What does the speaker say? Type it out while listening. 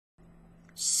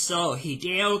So,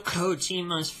 Hideo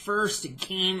Kojima's first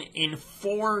game in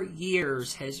 4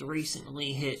 years has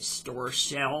recently hit store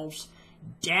shelves,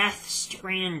 Death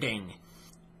Stranding.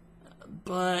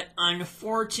 But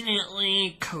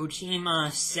unfortunately,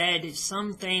 Kojima said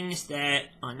some things that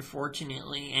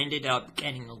unfortunately ended up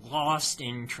getting lost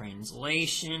in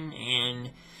translation,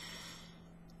 and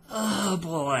oh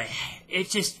boy, it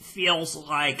just feels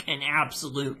like an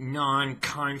absolute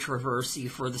non-controversy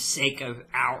for the sake of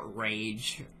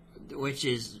outrage, which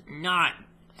is not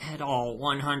at all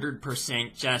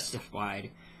 100%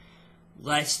 justified.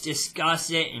 Let's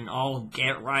discuss it and I'll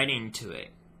get right into it.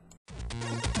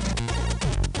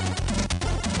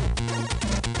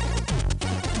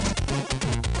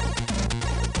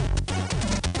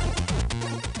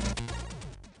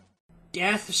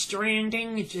 Death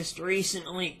Stranding just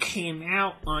recently came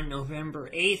out on November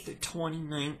 8th,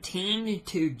 2019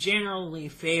 to generally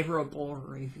favorable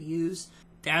reviews.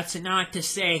 That's not to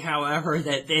say, however,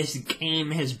 that this game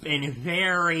has been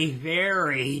very,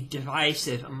 very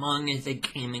divisive among the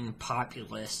gaming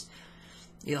populace.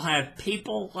 You'll have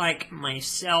people like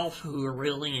myself who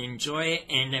really enjoy it,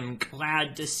 and I'm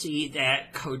glad to see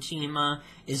that Kojima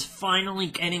is finally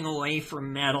getting away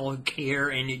from Metal Gear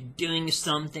and doing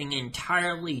something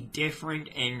entirely different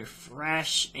and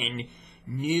fresh and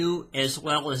new, as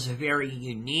well as very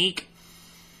unique.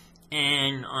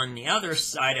 And on the other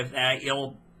side of that,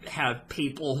 you'll have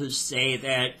people who say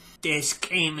that this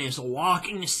game is a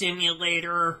walking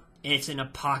simulator, it's an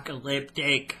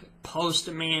apocalyptic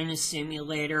Postman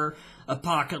Simulator,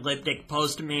 Apocalyptic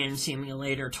Postman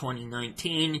Simulator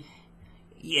 2019.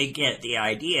 You get the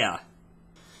idea.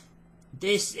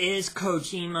 This is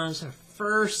Kojima's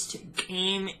first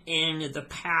game in the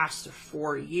past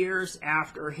 4 years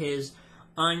after his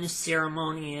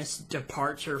unceremonious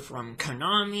departure from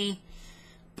Konami,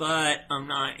 but I'm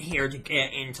not here to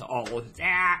get into all of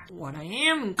that. What I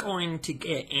am going to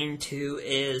get into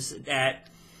is that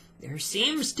there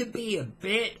seems to be a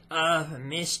bit of a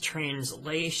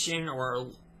mistranslation or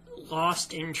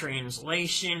lost in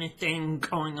translation thing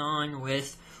going on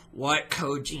with what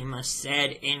Kojima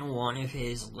said in one of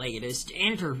his latest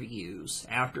interviews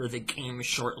after the game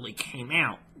shortly came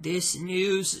out. This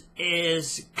news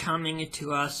is coming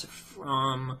to us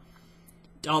from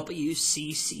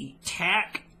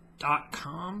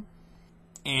WCCTech.com,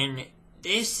 and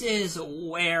this is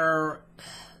where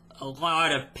a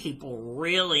lot of people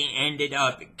really ended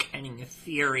up getting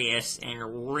furious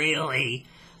and really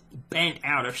bent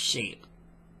out of shape.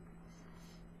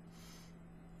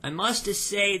 I must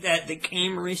say that the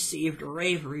game received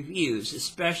rave reviews,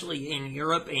 especially in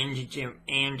Europe and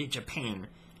Japan.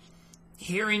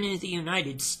 Here in the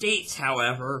United States,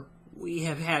 however, we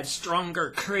have had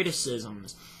stronger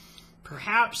criticisms.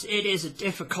 Perhaps it is a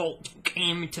difficult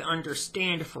game to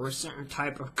understand for a certain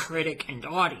type of critic and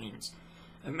audience.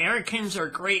 Americans are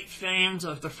great fans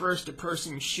of the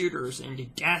first-person shooters,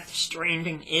 and Death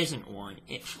Stranding isn't one.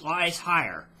 It flies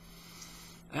higher.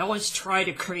 I always try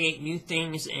to create new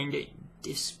things, and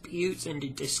disputes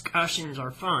and discussions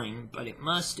are fine, but it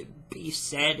must be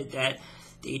said that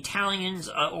the Italians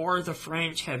or the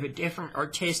French have a different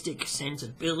artistic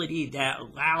sensibility that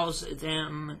allows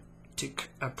them to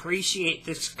appreciate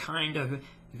this kind of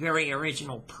very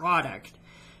original product,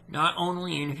 not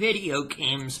only in video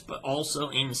games, but also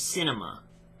in cinema.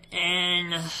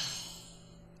 And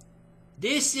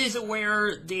this is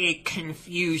where the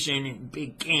confusion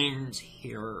begins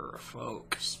here,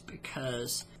 folks,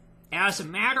 because as a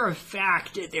matter of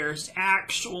fact, there's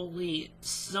actually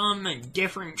some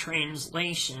different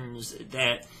translations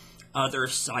that other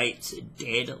sites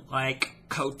did, like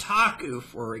Kotaku,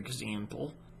 for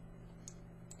example.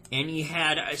 And you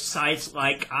had sites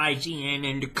like IGN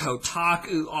and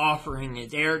Kotaku offering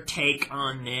their take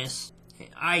on this.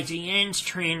 IGN's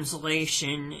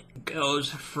translation goes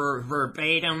for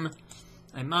verbatim.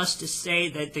 I must say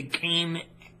that the game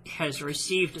has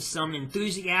received some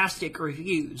enthusiastic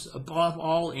reviews, above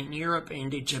all in Europe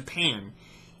and Japan.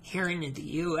 Here in the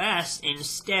US,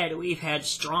 instead, we've had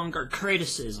stronger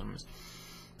criticisms.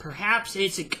 Perhaps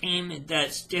it's a game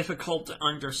that's difficult to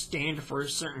understand for a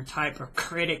certain type of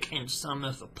critic and some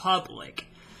of the public.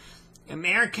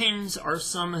 Americans are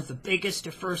some of the biggest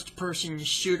first-person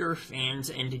shooter fans,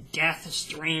 and Death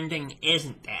Stranding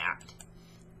isn't that.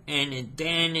 And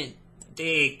then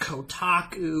the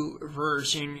Kotaku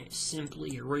version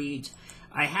simply reads,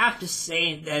 I have to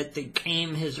say that the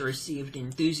game has received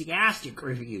enthusiastic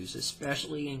reviews,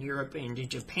 especially in Europe and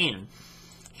Japan.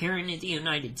 Here in the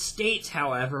United States,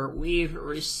 however, we've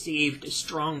received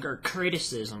stronger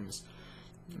criticisms.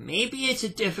 Maybe it's a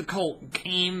difficult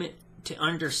game to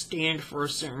understand for a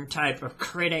certain type of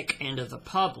critic and of the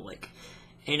public.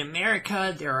 In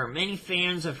America, there are many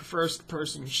fans of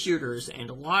first-person shooters, and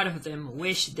a lot of them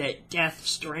wish that Death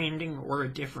Stranding were a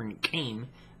different game.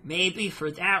 Maybe for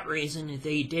that reason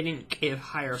they didn't give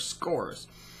higher scores.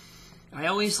 I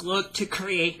always look to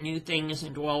create new things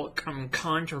and welcome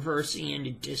controversy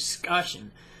and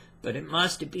discussion, but it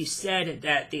must be said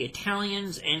that the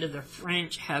Italians and the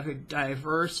French have a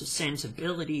diverse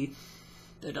sensibility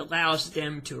that allows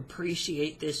them to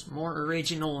appreciate this more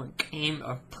original game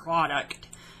of product,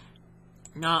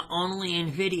 not only in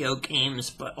video games,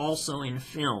 but also in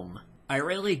film. I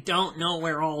really don't know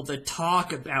where all the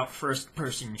talk about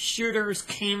first-person shooters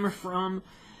came from,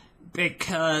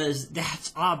 because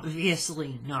that's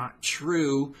obviously not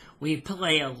true. We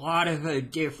play a lot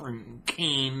of different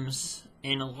games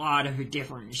in a lot of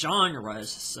different genres,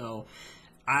 so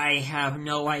I have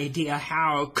no idea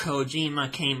how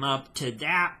Kojima came up to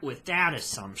that with that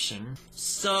assumption.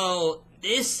 So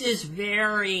this is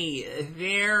very,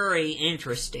 very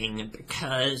interesting,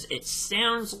 because it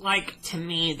sounds like to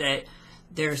me that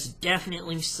there's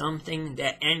definitely something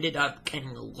that ended up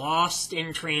getting lost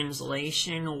in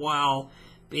translation while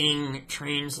being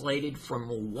translated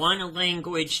from one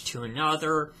language to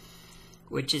another,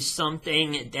 which is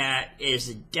something that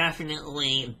is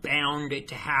definitely bound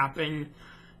to happen.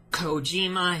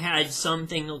 Kojima had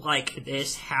something like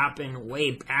this happen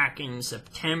way back in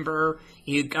September.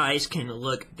 You guys can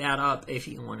look that up if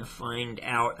you want to find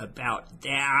out about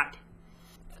that.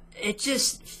 It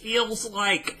just feels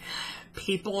like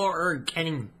people are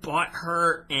getting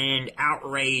butthurt and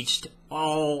outraged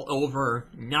all over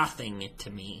nothing to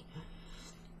me.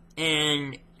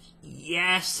 And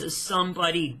yes,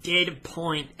 somebody did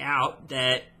point out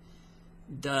that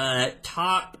the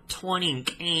top 20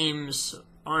 games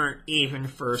aren't even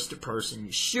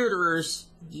first-person shooters.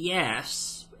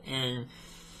 Yes, and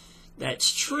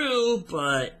that's true,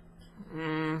 but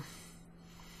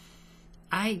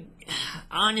I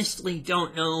honestly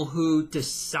don't know who to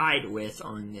side with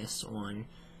on this one.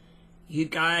 You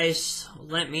guys,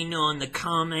 let me know in the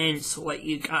comments what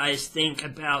you guys think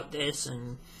about this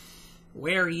and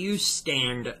where you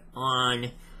stand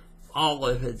on all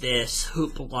of this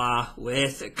hoopla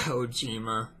with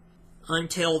Kojima.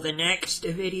 Until the next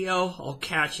video, I'll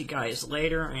catch you guys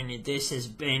later, and this has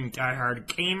been Die Hard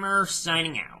Gamer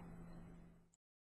signing out.